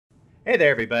Hey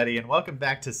there, everybody, and welcome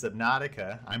back to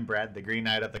Subnautica. I'm Brad, the Green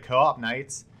Knight of the Co-op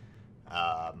Knights.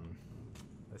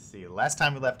 Let's see. Last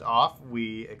time we left off,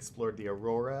 we explored the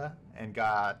Aurora and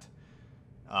got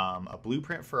a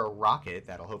blueprint for a rocket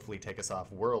that'll hopefully take us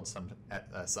off world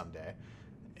someday.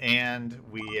 And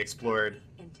we explored.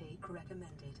 Intake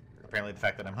recommended. Apparently, the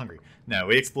fact that I'm hungry. No,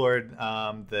 we explored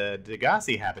the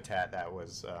Degassi habitat that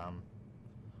was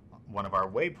one of our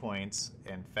waypoints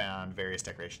and found various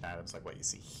decoration items like what you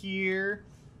see here.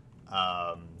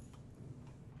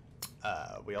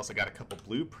 We also got a couple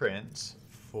blueprints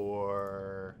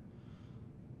for.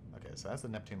 Okay, so that's the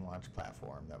Neptune launch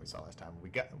platform that we saw last time.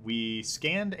 We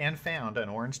scanned and found an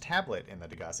orange tablet in the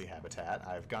Degassi habitat.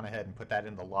 I've gone ahead and put that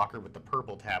in the locker with the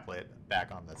purple tablet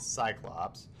back on the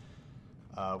Cyclops.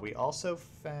 We also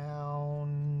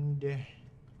found.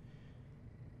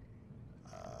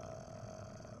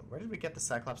 Where did we get the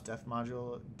Cyclops depth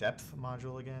module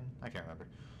again? I can't remember.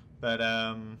 But,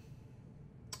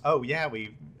 oh yeah,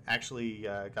 we actually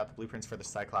got the blueprints for the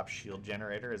Cyclops shield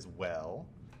generator as well.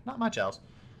 Not much else.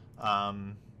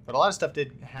 But a lot of stuff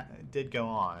did go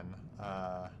on.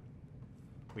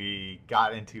 We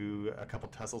got into a couple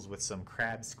tussles with some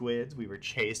crab squids. We were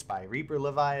chased by Reaper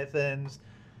Leviathans.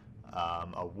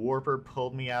 A warper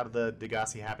pulled me out of the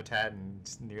Degassi habitat and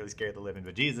nearly scared the living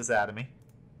bejesus out of me.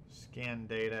 Scan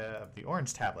data of the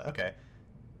orange tablet. Okay.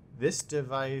 This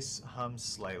device hums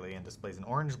slightly and displays an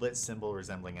orange lit symbol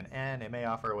resembling an N. It may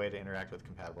offer a way to interact with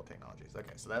compatible technologies.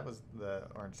 Okay, so that was the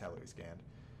orange tablet we scanned.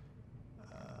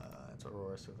 That's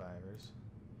Aurora survivors.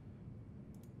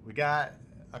 We got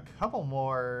a couple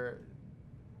more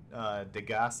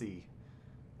Degassi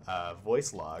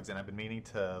voice logs, and I've been meaning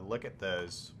to look at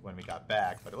those when we got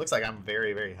back, but it looks like I'm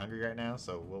very, very hungry right now,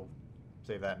 so we'll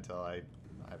save that until I've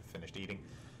finished eating.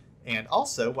 And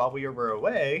also, while we were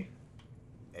away,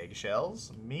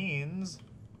 eggshells means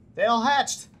they all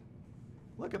hatched.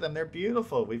 Look at them, they're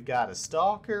beautiful. We've got a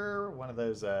stalker, one of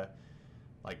those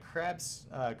like crab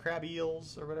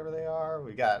eels or whatever they are.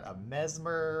 We got a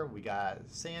mesmer, we got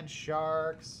sand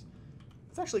sharks.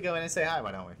 Let's actually go in and say hi,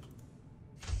 why don't we?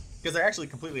 Because they're actually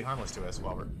completely harmless to us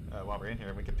while we're in here,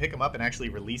 and we can pick them up and actually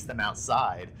release them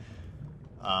outside.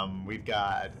 We've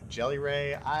got jelly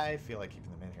ray. I feel like keeping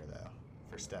them in here though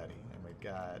for study. And we've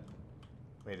got.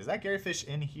 Wait, is that Garyfish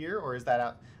in here or is that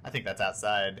out? I think that's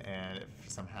outside and it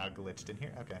somehow glitched in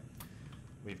here. Okay.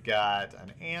 We've got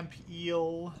an amp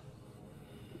eel.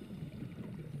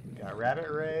 We got rabbit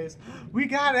rays. We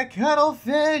got a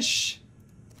cuttlefish.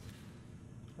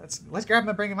 Let's grab him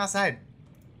and bring him outside.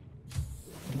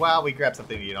 Wow, we grabbed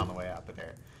something to eat on the way out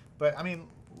there. But I mean,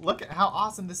 look at how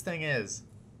awesome this thing is.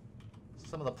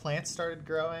 Some of the plants started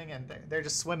growing, and they're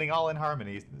just swimming all in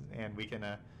harmony, and we can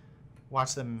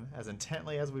watch them as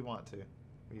intently as we want to.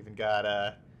 We even got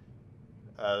a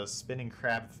spinning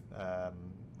crab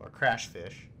or crash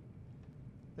fish.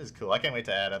 This is cool. I can't wait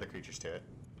to add other creatures to it.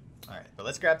 All right, but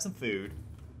let's grab some food,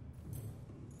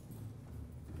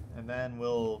 and then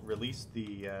we'll release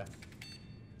the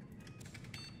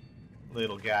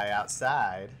little guy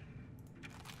outside.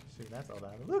 See what that's all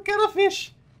about. Look at a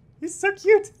fish! He's so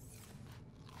cute!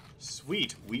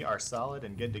 Sweet, we are solid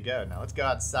and good to go. Now let's go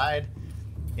outside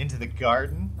into the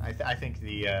garden. I think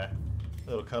the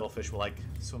little cuttlefish will like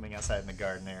swimming outside in the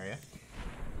garden area.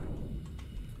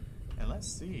 And let's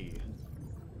see.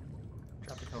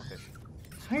 Drop the cuttlefish.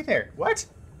 Hi there. What?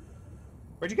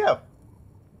 Where'd you go?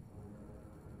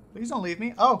 Please don't leave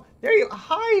me. Oh, there you.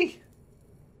 Hi.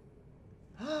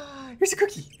 Here's a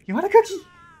cookie. You want a cookie?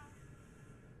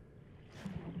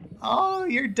 Oh,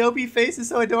 your dopey face is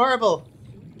so adorable.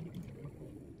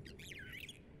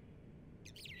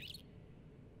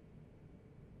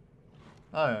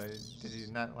 Oh, did you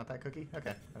not want that cookie?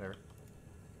 Okay, whatever.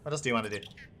 What else do you want to do?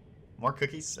 More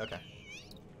cookies? Okay.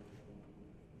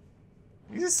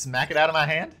 You just smack it out of my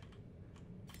hand?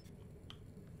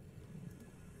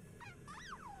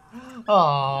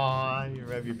 Aww, you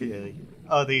rub your belly.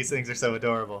 Oh, these things are so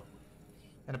adorable.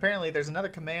 And apparently there's another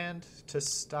command to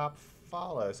stop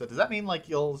follow. So does that mean like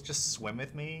you'll just swim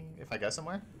with me if I go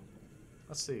somewhere?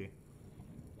 Let's see.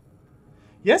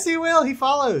 Yes, he will. He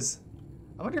follows.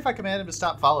 I wonder if I command him to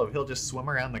stop follow, he'll just swim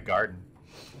around the garden.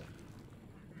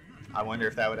 I wonder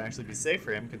if that would actually be safe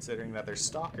for him, considering that there's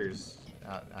stalkers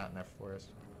out in that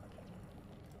forest.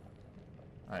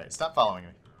 Alright, stop following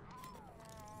me.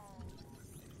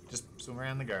 Just swim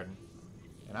around the garden.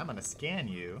 And I'm going to scan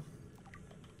you.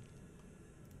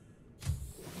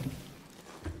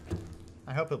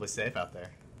 I hope he'll be safe out there.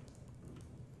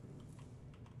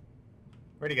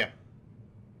 Where'd he go?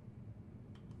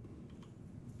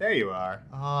 There you are.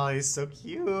 Oh, he's so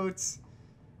cute.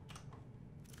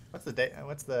 What's the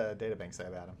databank say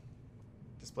about him?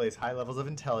 Displays high levels of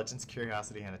intelligence,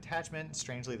 curiosity, and attachment.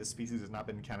 Strangely, the species has not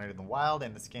been encountered in the wild,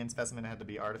 and the scanned specimen had to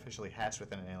be artificially hatched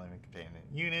within an alien containment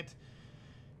unit.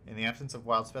 In the absence of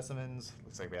wild specimens,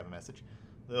 looks like we have a message.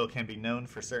 Little can be known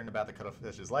for certain about the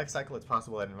cuttlefish's life cycle. It's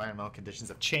possible that environmental conditions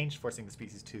have changed, forcing the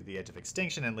species to the edge of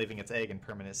extinction and leaving its egg in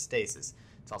permanent stasis.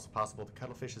 It's also possible the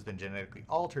cuttlefish has been genetically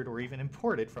altered or even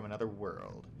imported from another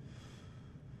world.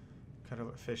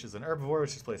 Cuttlefish is an herbivore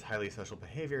which displays highly social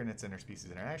behavior in its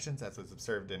interspecies interactions, as was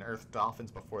observed in Earth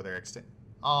dolphins before their extinct.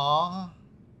 Aww.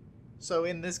 So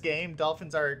in this game,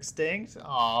 dolphins are extinct?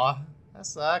 Aww. That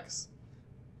sucks.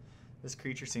 This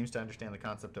creature seems to understand the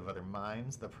concept of other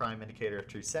minds, the prime indicator of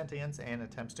true sentience, and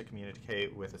attempts to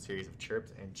communicate with a series of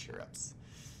chirps and chirrups.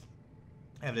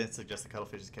 Evidence suggests the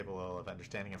cuttlefish is capable of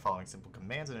understanding and following simple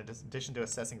commands in addition to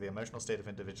assessing the emotional state of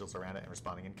individuals around it and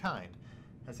responding in kind.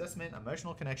 Assessment,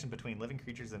 emotional connection between living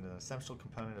creatures, and an essential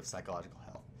component of psychological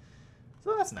health.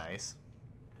 So that's nice.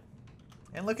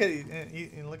 And look at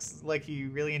it looks like he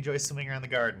really enjoys swimming around the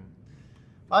garden.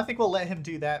 Well, I think we'll let him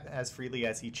do that as freely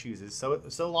as he chooses,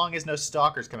 so long as no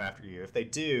stalkers come after you. If they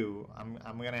do,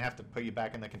 I'm going to have to put you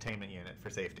back in the containment unit for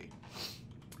safety.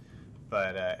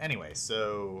 But anyway,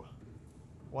 so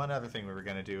one other thing we were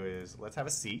going to do is let's have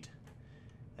a seat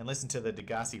and listen to the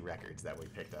Degassi records that we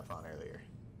picked up on earlier.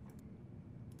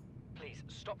 Please,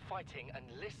 stop fighting and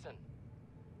listen.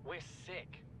 We're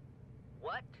sick.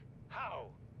 What? How?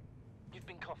 You've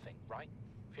been coughing, right?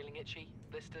 Feeling itchy?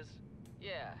 Blisters?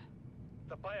 Yeah.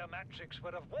 The biometrics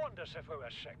would have warned us if we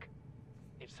were sick.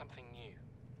 It's something new.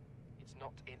 It's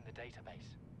not in the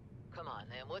database. Come on,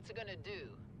 then. What's it gonna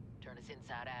do? Turn us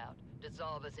inside out?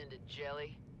 Dissolve us into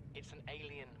jelly? It's an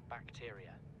alien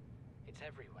bacteria. It's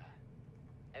everywhere.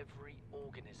 Every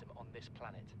organism on this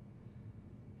planet.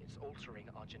 It's altering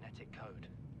our genetic code.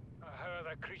 How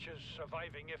are the creatures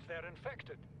surviving if they're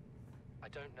infected? I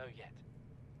don't know yet.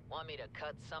 Want me to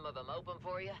cut some of them open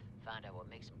for you? Find out what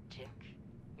makes them tick?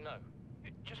 No.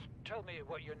 Just tell me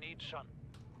what you need, son.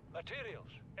 Materials,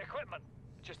 equipment.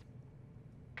 Just...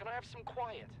 Can I have some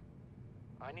quiet?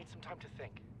 I need some time to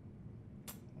think.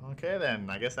 Okay then,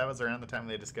 I guess that was around the time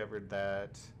they discovered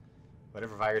that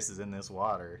whatever virus is in this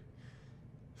water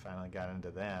finally got into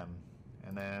them.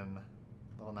 And then,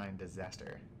 level 9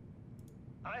 disaster.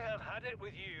 I have had it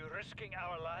with you, risking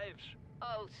our lives.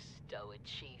 Oh, stow it,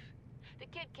 Chief. The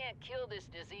kid can't kill this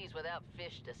disease without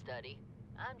fish to study.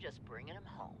 I'm just bringing him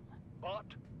home. What?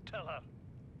 Tell her.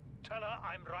 Tell her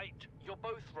I'm right. You're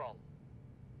both wrong.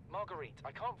 Marguerite,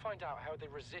 I can't find out how they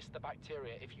resist the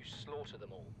bacteria if you slaughter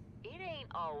them all. It ain't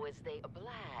always they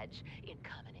oblige in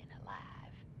coming in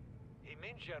alive. He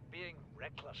means you're being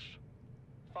reckless.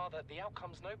 Father, the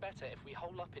outcome's no better if we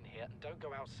hole up in here and don't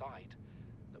go outside.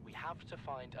 That we have to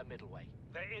find a middle way.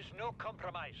 There is no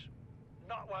compromise.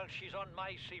 Not while she's on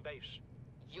my sea base.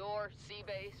 Your sea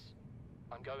base?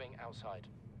 I'm going outside.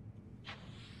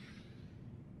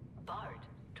 Bard,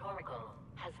 Torgal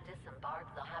has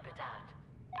disembarked the habitat.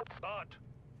 Bart,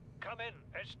 come in.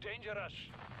 It's dangerous.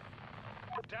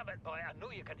 Damn it, boy. I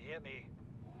know you can hear me.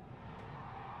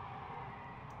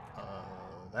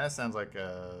 That sounds like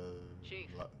a Chief.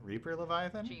 Reaper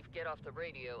Leviathan? Chief, get off the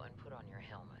radio and put on your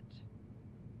helmet.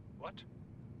 What?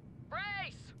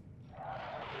 Brace!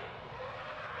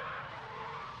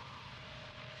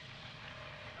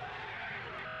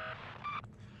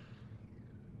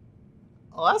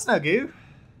 Oh, that's no goo.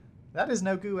 That is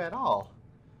no goo at all.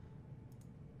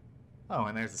 Oh,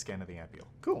 and there's the scan of the ampule.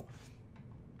 Cool.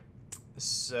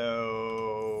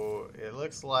 So it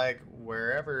looks like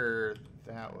wherever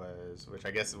that was, which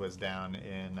I guess it was down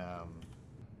in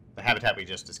the habitat we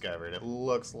just discovered, it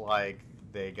looks like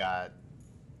they got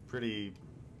pretty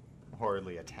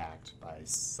horridly attacked by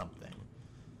something.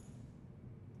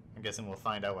 I'm guessing we'll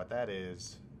find out what that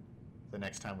is the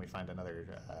next time we find another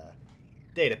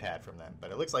data pad from them.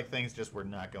 But it looks like things just were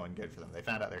not going good for them. They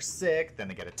found out they're sick, then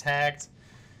they get attacked.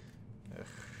 Ugh,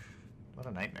 what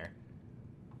a nightmare.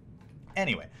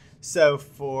 Anyway, so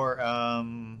for,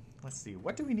 let's see,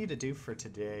 what do we need to do for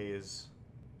today's...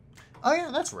 Oh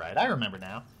yeah, that's right, I remember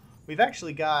now. We've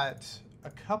actually got a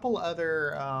couple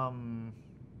other,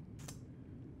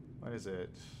 what is it?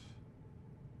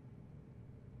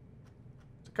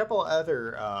 A couple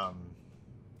other,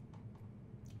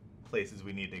 places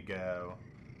we need to go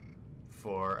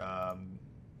for,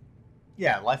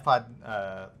 yeah, life pod,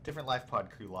 different life pod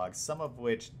crew logs, some of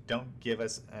which don't give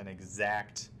us an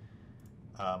exact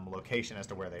location as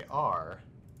to where they are.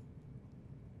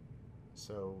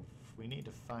 So we need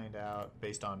to find out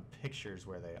based on pictures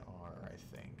where they are, I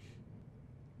think.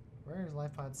 Where is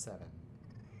life pod 7?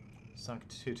 Sunk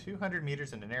to 200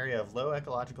 meters in an area of low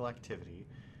ecological activity.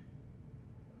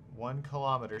 1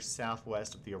 kilometer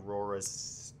southwest of the Aurora's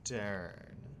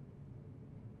stern.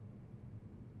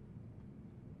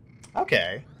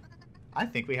 Okay. I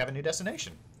think we have a new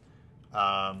destination.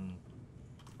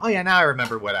 Oh yeah, now I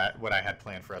remember what I had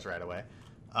planned for us right away.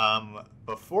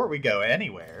 Before we go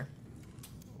anywhere,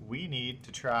 we need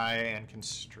to try and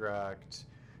construct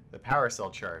the power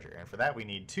cell charger. And for that we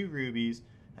need 2 rubies,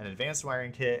 an advanced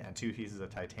wiring kit, and 2 pieces of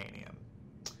titanium.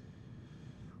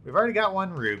 We've already got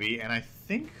 1 ruby, and I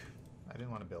think... I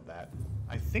didn't want to build that.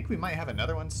 I think we might have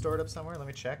another one stored up somewhere. Let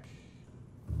me check.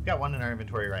 We've got 1 in our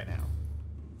inventory right now.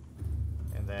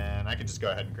 And then I can just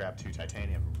go ahead and grab 2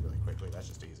 titanium really quickly. That's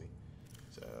just easy.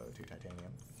 So 2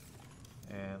 titanium.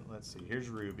 And let's see. Here's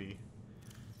ruby.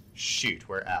 Shoot,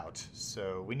 we're out.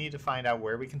 So we need to find out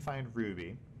where we can find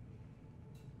ruby.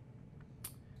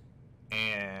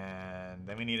 And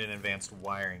then we need an advanced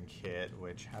wiring kit,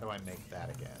 which, how do I make that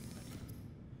again?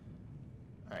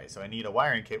 Alright, so I need a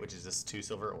wiring kit, which is just 2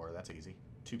 silver ore. That's easy.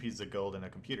 2 pieces of gold and a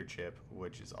computer chip,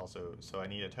 which is also... So I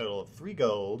need a total of 3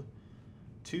 gold,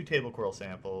 2 table coral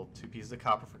sample, 2 pieces of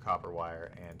copper for copper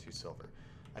wire, and 2 silver.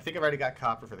 I think I've already got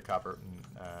copper for the copper.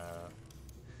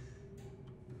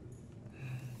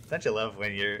 Don't you love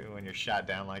when you're shot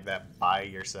down like that by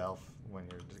yourself when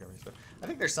you're discovering stuff? I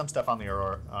think there's some stuff on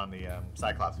the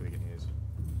Cyclops we can use.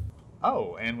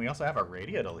 Oh, and we also have our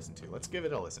radio to listen to. Let's give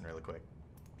it a listen really quick.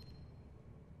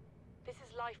 This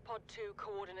is Life Pod 2,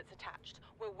 coordinates attached.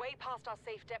 We're way past our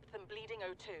safe depth and bleeding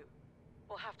O2.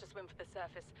 We'll have to swim for the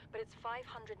surface, but it's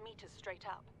 500 meters straight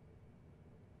up.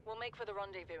 We'll make for the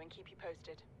rendezvous and keep you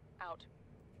posted. Out.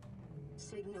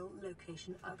 Signal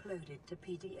location uploaded to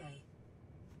PDA.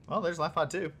 Well, there's Life Pod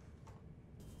 2.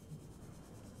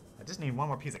 I just need 1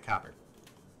 more piece of copper.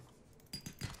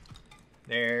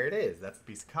 There it is. That's the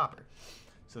piece of copper.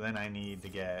 So then I need to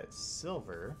get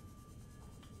silver,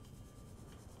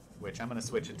 which I'm going to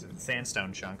switch it to the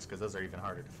sandstone chunks because those are even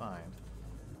harder to find.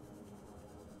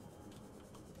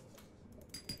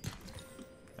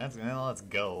 That's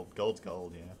gold. Gold's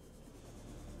gold, yeah.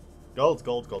 Gold's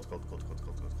gold.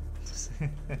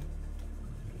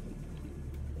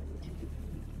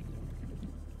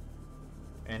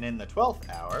 And in the 12th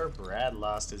hour, Brad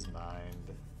lost his mind.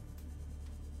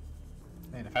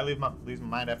 Man, if I lose my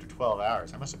mind after 12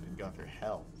 hours, I must have been going through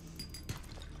hell.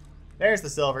 There's the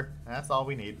silver. That's all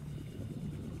we need.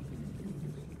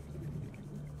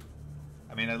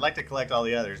 I mean, I'd like to collect all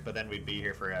the others, but then we'd be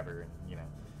here forever, and, you know.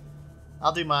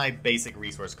 I'll do my basic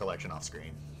resource collection off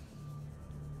screen.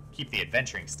 Keep the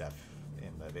adventuring stuff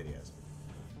in the videos.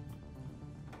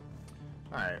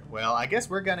 Alright, well, I guess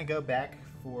we're gonna go back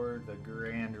for the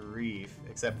Grand Reef,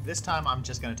 except this time I'm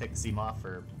just gonna take the seam off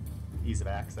for ease of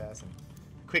access and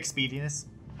quick speediness.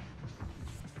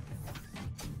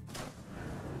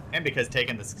 And because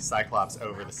taking the Cyclops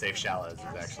over the safe shallows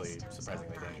is actually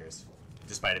surprisingly dangerous,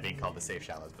 despite it being called the safe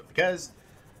shallows, but because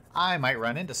I might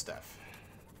run into stuff.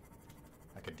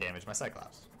 I could damage my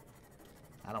Cyclops.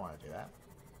 I don't want to do that.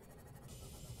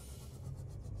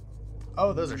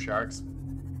 Oh, those are sharks.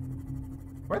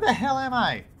 Where the hell am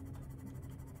I?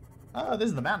 Oh, this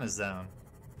is the mountainous zone.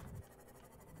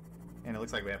 And it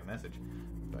looks like we have a message.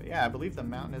 But yeah, I believe the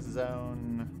mountainous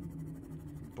zone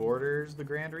borders the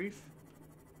Grand Reef.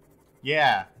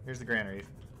 Yeah, here's the Grand Reef.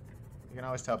 You can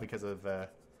always tell because of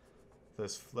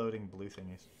those floating blue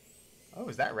thingies. Oh,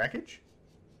 is that wreckage?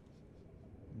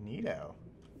 Neato.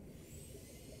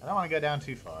 I don't want to go down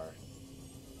too far.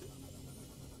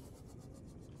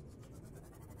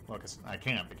 Well, because I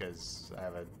can't because I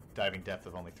have a diving depth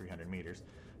of only 300 meters.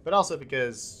 But also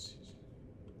because,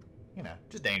 you know,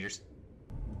 just dangerous.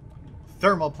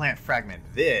 Thermal plant fragment.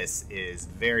 This is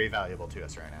very valuable to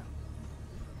us right now.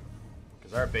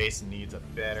 Because our base needs a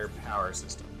better power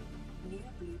system. New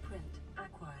blueprint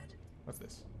acquired. What's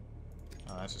this?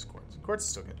 Oh, that's just quartz. Quartz is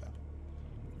still good, though.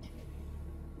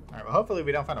 Alright, well, hopefully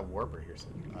we don't find a warper here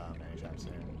soon. Anytime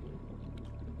soon.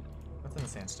 What's in the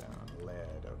sandstone?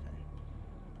 Lead, okay.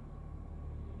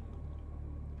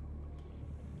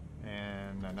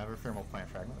 And another thermal plant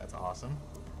fragment. That's awesome.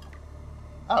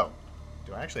 Oh.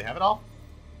 Do I actually have it all?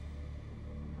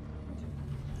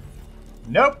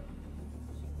 Nope.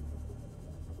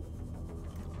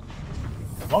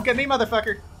 Won't get me,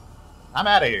 motherfucker. I'm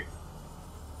out of here.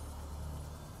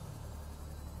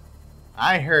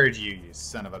 I heard you, you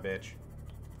son of a bitch.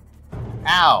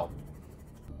 Ow.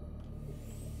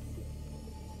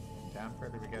 Down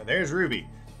further we go. There's Ruby.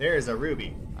 There's a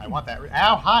Ruby. I want that.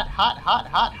 Ow, hot, hot, hot,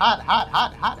 hot, hot, hot, hot,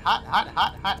 hot, hot, hot,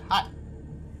 hot, hot, hot.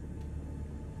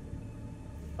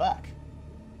 Fuck.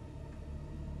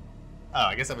 Oh,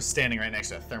 I guess I was standing right next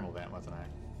to a thermal vent, wasn't I?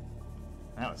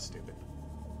 That was stupid.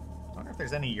 I wonder if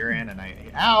there's any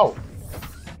uraninite. Ow!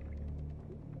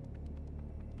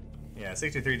 Yeah,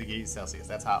 63 degrees Celsius.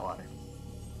 That's hot water.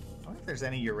 I wonder if there's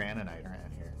any uraninite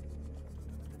around here.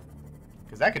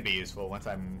 Because that could be useful once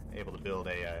I'm able to build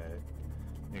a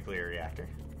nuclear reactor.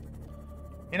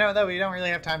 You know, though, we don't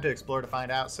really have time to explore to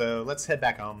find out, so let's head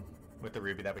back home with the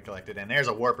ruby that we collected. And there's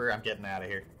a warper. I'm getting out of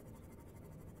here.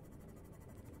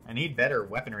 I need better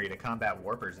weaponry to combat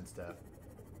warpers and stuff.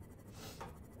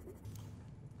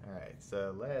 Alright,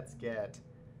 so let's get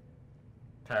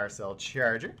power cell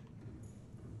charger.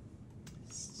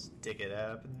 Stick it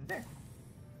up in there.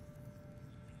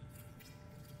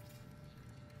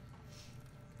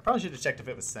 I probably should have checked if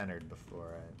it was centered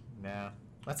before I... No,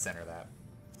 let's center that.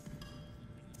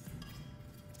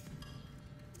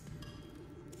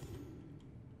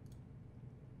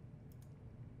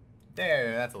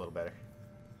 There, that's a little better.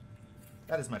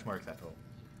 That is much more acceptable.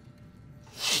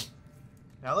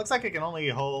 Now it looks like it can only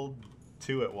hold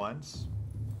 2 at once,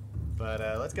 but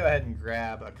let's go ahead and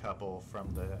grab a couple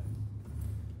from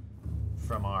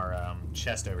our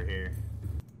chest over here.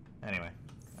 Anyway,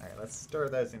 all right, let's store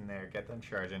those in there, get them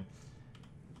charging.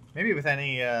 Maybe with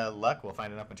any luck, we'll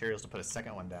find enough materials to put a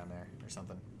second one down there or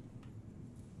something.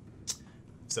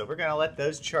 So we're gonna let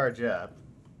those charge up.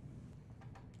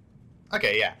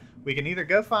 Okay, yeah, we can either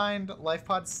go find Life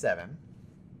Pod 7.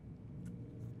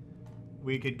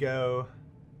 We could go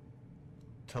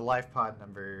to Life Pod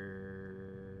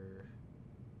number...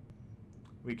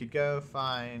 We could go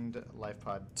find Life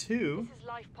Pod 2. This is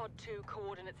Life Pod 2,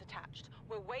 coordinates attached.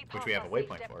 We're way past Which we have our a safe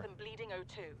waypoint depth for. and bleeding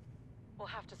O2. We'll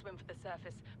have to swim for the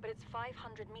surface, but it's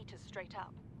 500 meters straight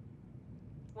up.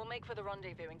 We'll make for the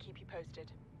rendezvous and keep you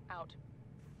posted. Out.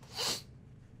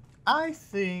 I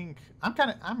think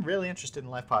I'm really interested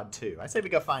in Life Pod 2. I say we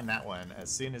go find that one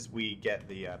as soon as we get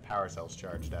the power cells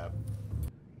charged up.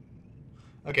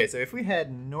 Okay, so if we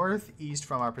head northeast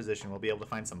from our position, we'll be able to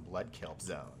find some blood kelp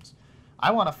zones. I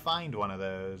want to find one of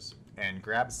those and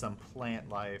grab some plant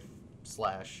life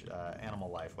slash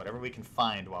animal life, whatever we can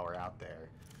find while we're out there,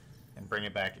 and bring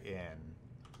it back in.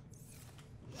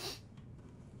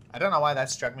 I don't know why that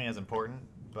struck me as important,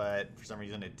 but for some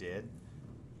reason it did.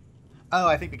 Oh,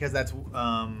 I think because that's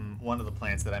one of the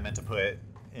plants that I meant to put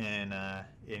in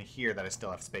here that I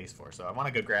still have space for. So I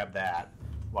want to go grab that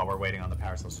while we're waiting on the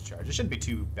power cells to charge. It shouldn't be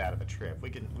too bad of a trip. We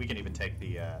can even take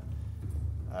the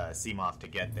Seamoth to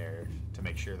get there to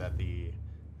make sure that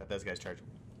those guys charge.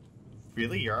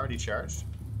 Really, you're already charged?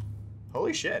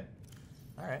 Holy shit!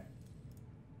 All right.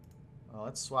 Well,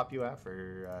 let's swap you out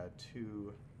for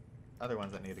 2 other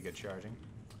ones that need a good charging.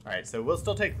 All right, so we'll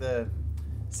still take the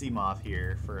Seamoth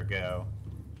here for a go,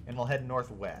 and we'll head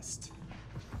northwest.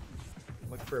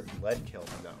 Look for a blood kelp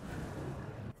zone.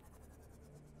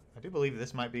 I do believe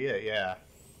this might be it, yeah.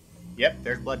 Yep,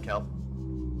 there's blood kelp.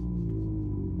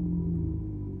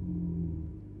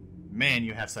 Man,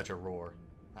 you have such a roar.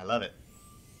 I love it.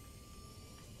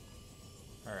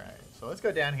 Alright, so let's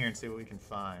go down here and see what we can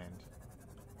find.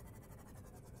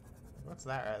 What's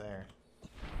that right there?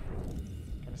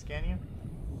 Can I scan you?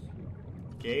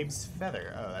 Gabe's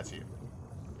feather. Oh, that's you.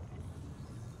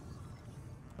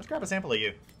 Let's grab a sample of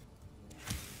you.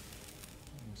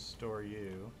 And store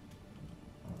you.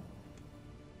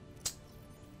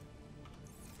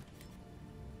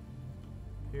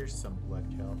 Here's some blood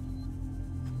kelp.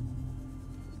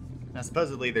 Now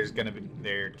supposedly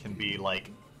there can be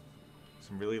like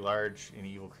some really large and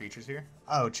evil creatures here.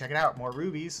 Oh, check it out, more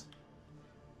rubies.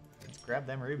 Let's grab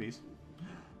them rubies.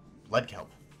 Blood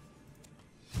kelp.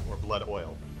 Or blood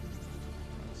oil.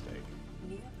 Mistake.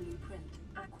 New blueprint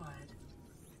acquired.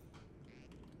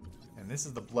 And this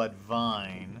is the blood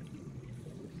vine,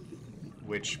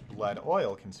 which blood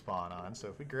oil can spawn on. So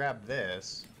if we grab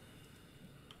this,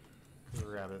 we'll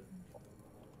grab it.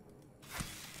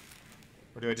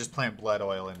 Or do I just plant blood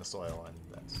oil in the soil and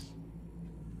that's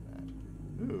that?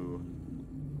 Ooh.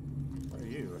 What are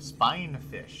you? A spine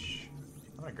fish.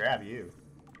 I'm gonna grab you.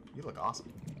 You look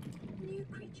awesome. New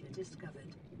creature discovered.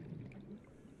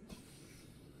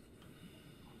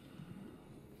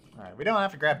 Alright, we don't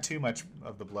have to grab too much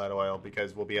of the blood oil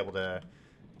because we'll be able to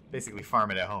basically farm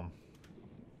it at home.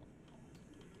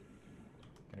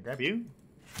 Can I grab you?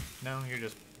 No, you're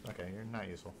just... Okay, you're not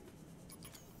useful.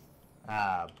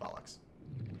 Ah, bollocks.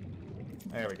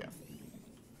 There we go.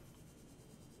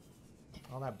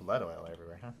 All that blood oil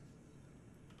everywhere, huh?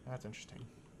 That's interesting.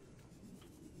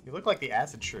 You look like the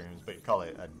acid shrooms, but you call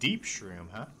it a deep shroom,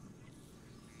 huh?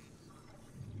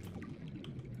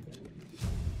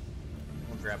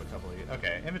 We'll grab a couple of you.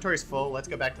 Okay, inventory's full. Let's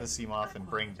go back to the Seamoth and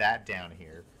bring that down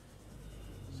here.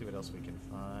 See what else we can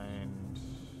find.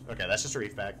 Okay, that's just a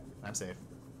reef pack. I'm safe.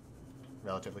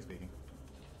 Relatively speaking.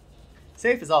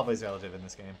 Safe is always relative in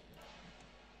this game.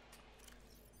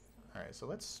 Alright, so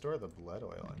let's store the blood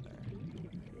oil in there.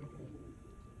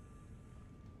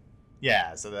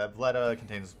 Yeah, so the blood oil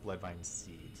contains blood vine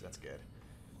seeds. That's good.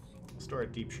 We'll store a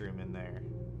deep shroom in there.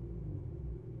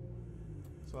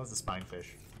 As well as the spinefish.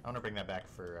 I want to bring that back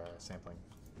for sampling.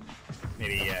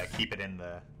 Maybe keep it in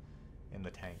the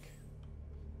tank.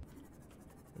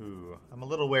 Ooh, I'm a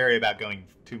little wary about going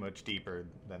too much deeper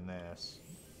than this.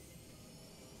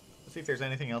 Let's see if there's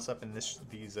anything else up in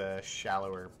these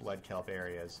shallower blood kelp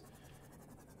areas.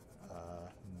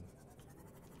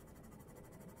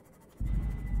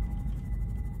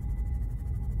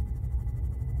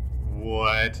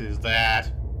 What is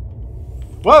that?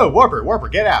 Whoa, Warper, Warper,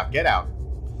 get out, get out.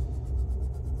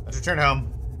 Let's return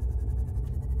home.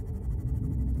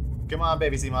 Come on,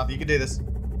 baby sea moth, you can do this.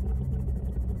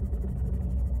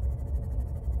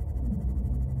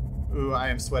 Ooh, I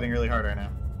am sweating really hard right now.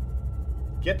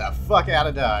 Get the fuck out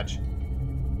of Dodge.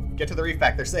 Get to the reef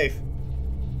pack, they're safe.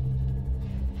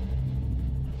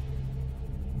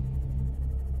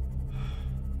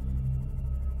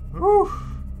 Whew.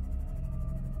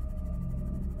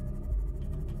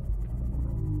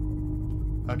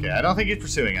 Okay, I don't think he's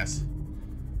pursuing us.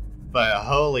 But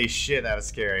holy shit, that was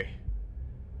scary.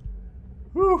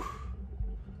 Whew.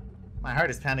 My heart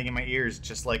is pounding in my ears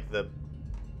just like the...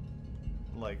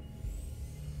 Like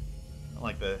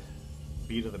the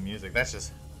beat of the music. That's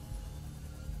just...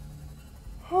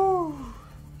 Whew.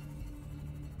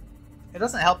 It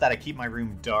doesn't help that I keep my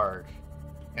room dark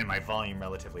and my volume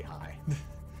relatively high.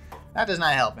 That does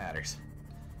not help matters.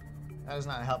 That does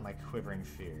not help my quivering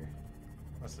fear.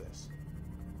 What's this?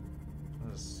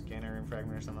 A scanner room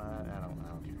fragment or something like that? I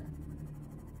don't care.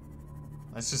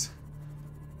 Let's just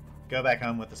go back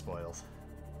home with the spoils.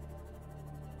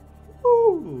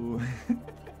 Ooh.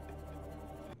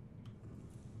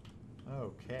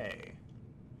 Okay.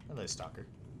 Hello, stalker.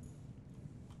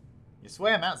 You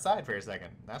swam outside for a second.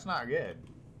 That's not good.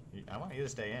 I want you to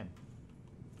stay in.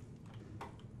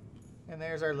 And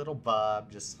there's our little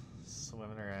Bob just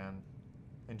swimming around,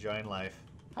 enjoying life.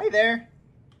 Hi there!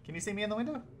 Can you see me in the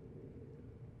window?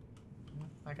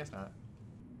 I guess not.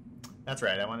 That's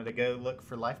right, I wanted to go look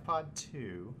for Life Pod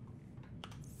 2,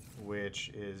 which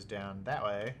is down that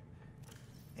way.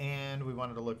 And we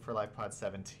wanted to look for Life Pod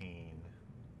 17.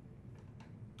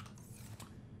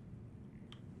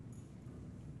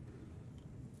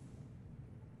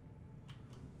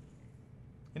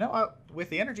 You know what? With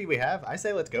the energy we have, I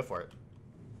say let's go for it.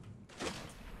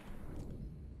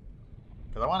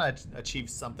 Because I want to achieve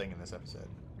something in this episode.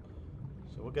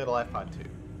 So we'll go to Life Pod 2.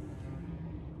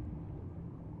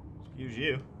 Excuse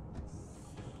you.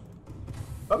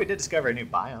 But we did discover a new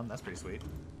biome. That's pretty sweet.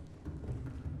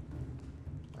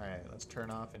 Alright, let's turn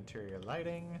off interior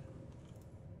lighting.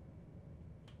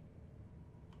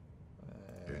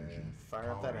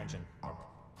 Fire up that engine.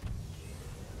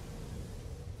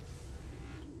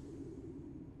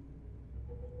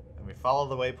 And we follow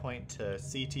the waypoint to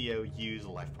CTOU's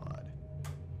life pod.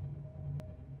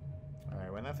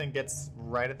 Alright, when that thing gets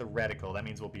right at the reticle, that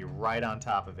means we'll be right on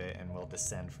top of it and we'll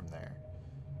descend from there.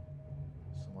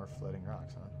 Some more floating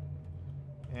rocks, huh?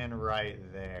 And right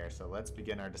there. So let's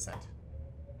begin our descent.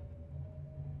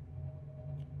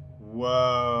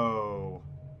 Whoa!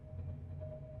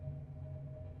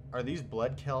 Are these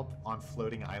blood kelp on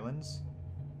floating islands?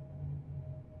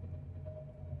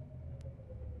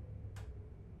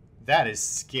 That is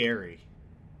scary.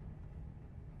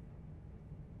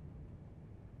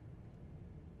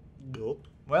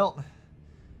 Well,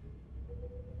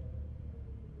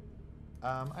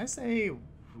 I say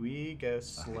we go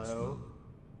slow.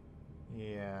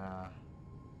 Yeah.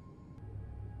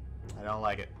 I don't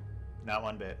like it. Not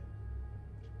one bit.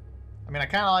 I mean, I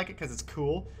kind of like it because it's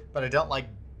cool, but I don't like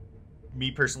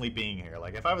me personally being here.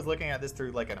 Like, if I was looking at this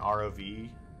through, like, an ROV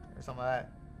or something like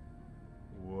that.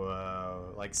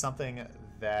 Whoa. Like, something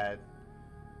that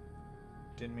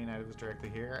didn't mean I was directly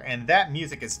here. And that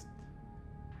music is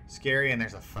scary, and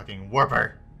there's a fucking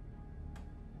warper.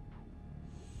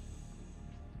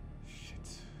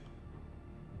 Shit.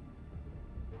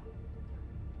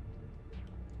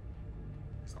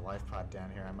 There's a life pod down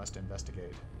here I must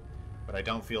investigate. But I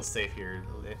don't feel safe here,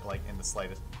 like, in the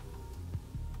slightest.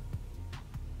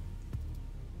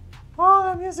 Oh,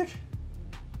 that music!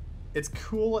 It's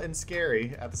cool and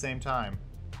scary at the same time.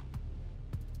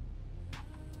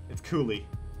 It's coolie.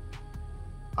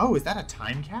 Oh, is that a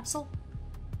time capsule?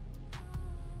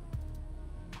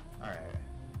 Alright.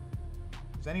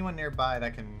 Is anyone nearby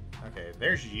that can... Okay,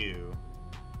 there's you.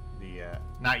 The,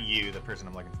 not you, the person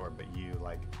I'm looking for, but you,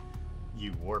 like,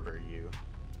 you warper you.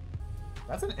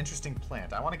 That's an interesting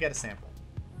plant. I want to get a sample.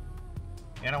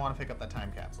 And I want to pick up that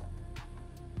time capsule.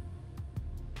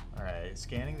 Alright,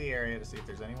 scanning the area to see if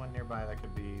there's anyone nearby that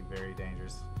could be very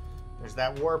dangerous. There's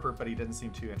that warper, but he doesn't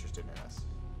seem too interested in us.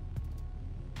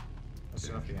 Let's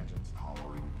turn off the engines.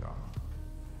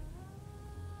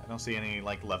 I don't see any,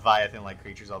 like, Leviathan-like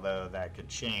creatures, although that could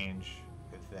change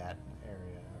with that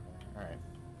area. Alright.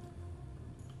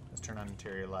 Let's turn on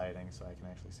interior lighting so I can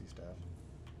actually see stuff.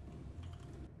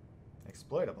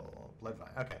 Exploitable. Blood vine.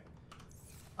 Okay.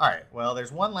 Alright, well,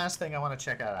 there's one last thing I want to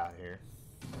check out here.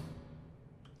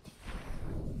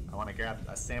 I want to grab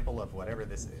a sample of whatever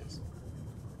this is.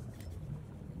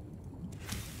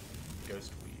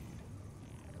 Ghost weed.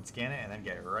 And scan it and then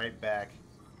get right back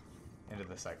into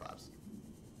the Cyclops.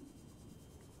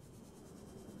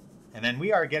 And then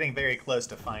we are getting very close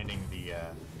to finding the,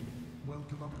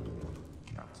 Welcome aboard,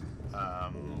 Captain.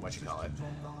 what you call it?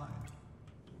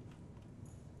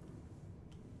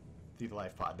 The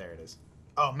life pod. There it is.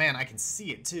 Oh man, I can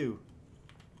see it too.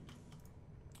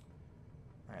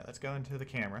 Alright, let's go into the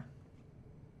camera.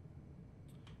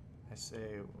 I say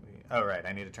we... Oh right,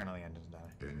 I need to turn on the engines, don't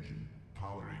I? Engine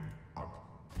powering up.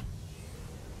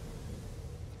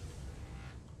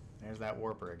 There's that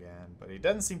warper again, but he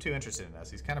doesn't seem too interested in us.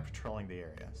 He's kind of patrolling the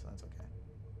area, so that's okay.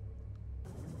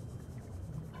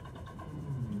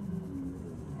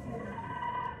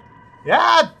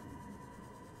 Yeah!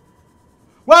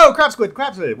 Whoa, crab squid,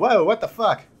 crab squid. Whoa, what the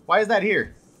fuck? Why is that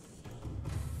here?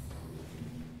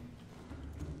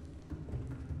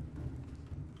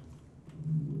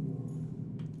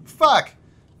 Fuck!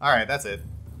 Alright, that's it.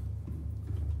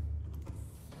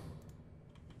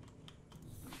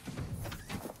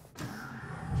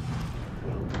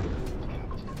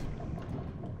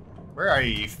 Where are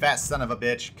you, you fat son of a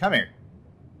bitch? Come here.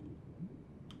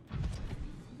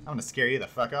 I'm gonna scare you the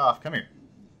fuck off. Come here.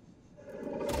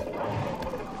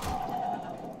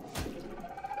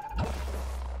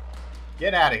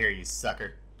 Get out of here, you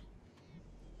sucker.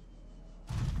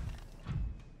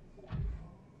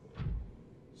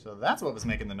 So that's what was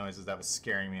making the noises that was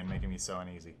scaring me and making me so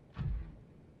uneasy.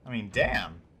 I mean,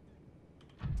 damn.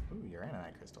 Ooh,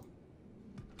 uranite crystal.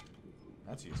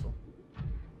 That's useful.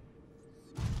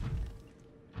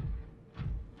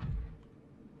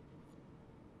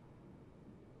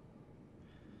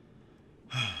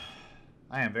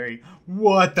 I am very...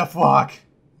 What the fuck?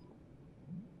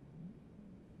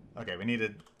 Okay, we need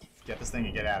to get this thing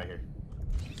and get out of here.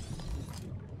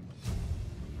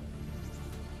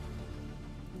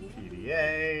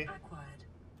 PDA. Acquired.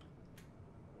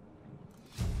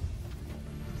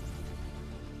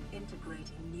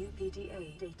 Integrating new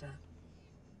PDA data.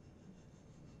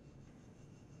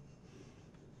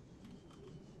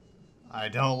 I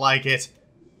don't like it.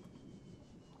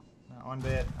 Not one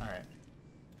bit. Alright.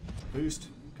 Boost.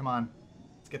 Come on.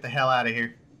 Let's get the hell out of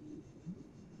here.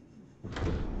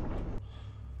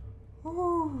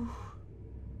 Whew.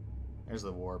 There's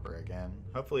the warper again.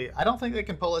 Hopefully, I don't think they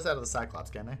can pull us out of the Cyclops,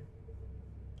 can they?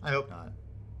 I hope not.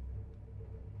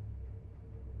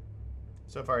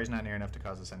 So far, he's not near enough to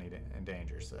cause us any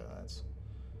danger, so that's...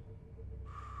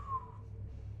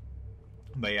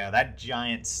 But yeah, that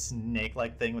giant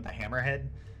snake-like thing with the hammerhead,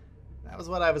 that was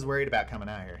what I was worried about coming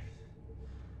out here.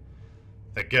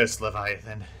 The Ghost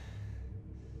Leviathan.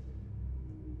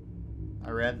 I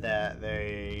read that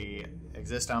they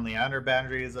exist on the outer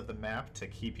boundaries of the map to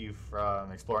keep you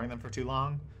from exploring them for too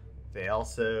long. They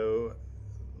also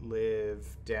live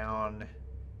down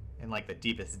in like the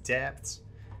deepest depths.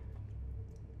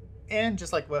 And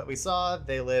just like what we saw,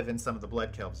 they live in some of the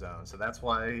blood kelp zones. So that's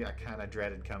why I kind of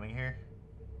dreaded coming here.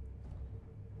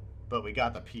 But we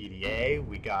got the PDA,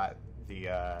 we got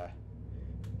the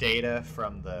data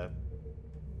from the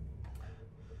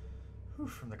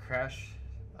crash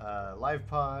live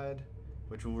pod,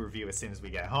 which we'll review as soon as we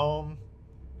get home,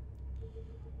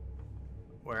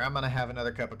 where I'm gonna have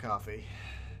another cup of coffee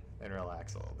and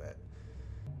relax a little bit.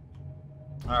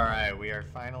 All right, we are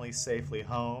finally safely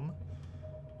home.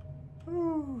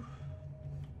 Whew.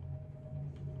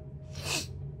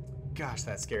 Gosh,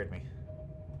 that scared me.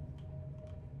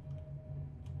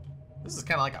 This is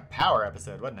kind of like a power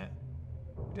episode, wasn't it?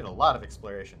 We did a lot of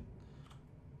exploration.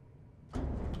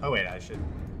 Oh wait, I should...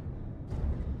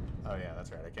 Oh yeah,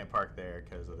 that's right. I can't park there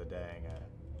because of the dang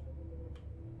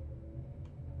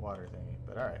water thingy.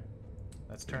 But alright.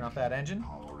 Let's turn off that engine.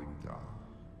 Powering down.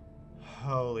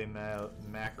 Holy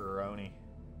macaroni.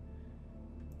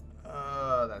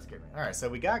 Oh, that scared me. Alright, so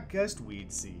we got ghost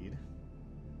weed seed,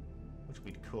 which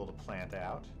would be cool to plant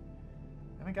out.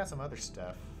 And we got some other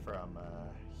stuff from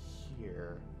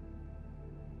here.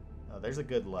 Oh, there's a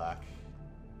good luck.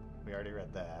 We already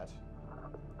read that.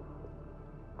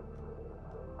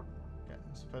 Okay,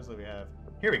 supposedly we have...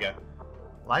 Here we go.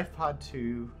 Life Pod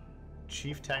 2,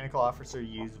 Chief Technical Officer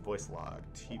used voice log.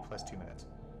 T plus 2 minutes.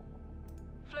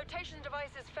 Flotation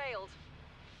devices failed.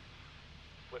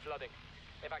 We're flooding.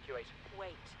 Evacuate.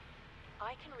 Wait.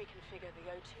 I can reconfigure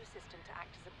the O2 system to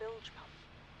act as a bilge pump.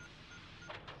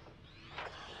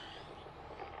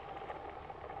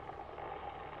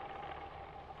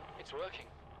 It's working.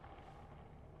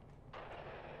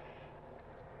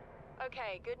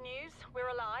 Okay, good news. We're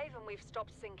alive and we've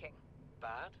stopped sinking.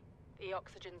 Bad? The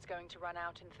oxygen's going to run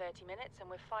out in 30 minutes and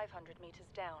we're 500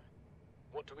 meters down.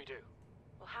 What do we do?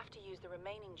 We'll have to use the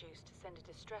remaining juice to send a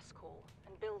distress call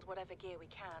and build whatever gear we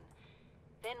can.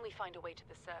 Then we find a way to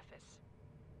the surface.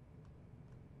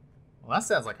 Well, that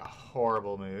sounds like a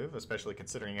horrible move, especially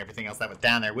considering everything else that was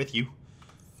down there with you.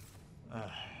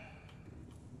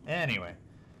 Anyway,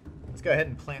 let's go ahead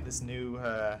and plant this new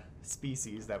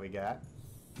species that we got.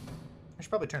 I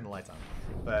should probably turn the lights on,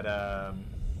 but I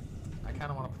kind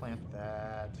of want to plant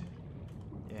that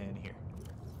in here.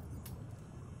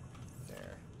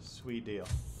 There, sweet deal.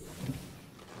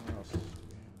 What else?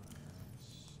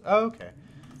 Oh, okay.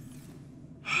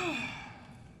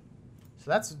 So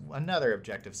that's another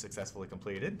objective successfully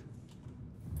completed.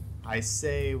 I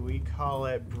say we call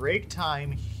it break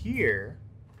time here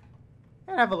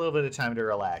and have a little bit of time to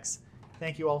relax.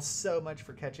 Thank you all so much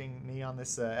for catching me on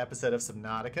this episode of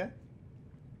Subnautica.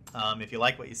 If you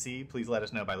like what you see, please let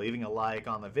us know by leaving a like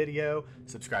on the video,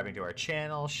 subscribing to our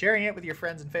channel, sharing it with your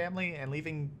friends and family, and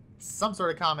leaving some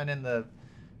sort of comment in the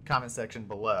comment section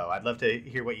below. I'd love to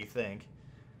hear what you think.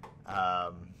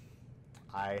 I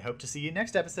hope to see you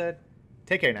next episode.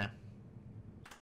 Take care now.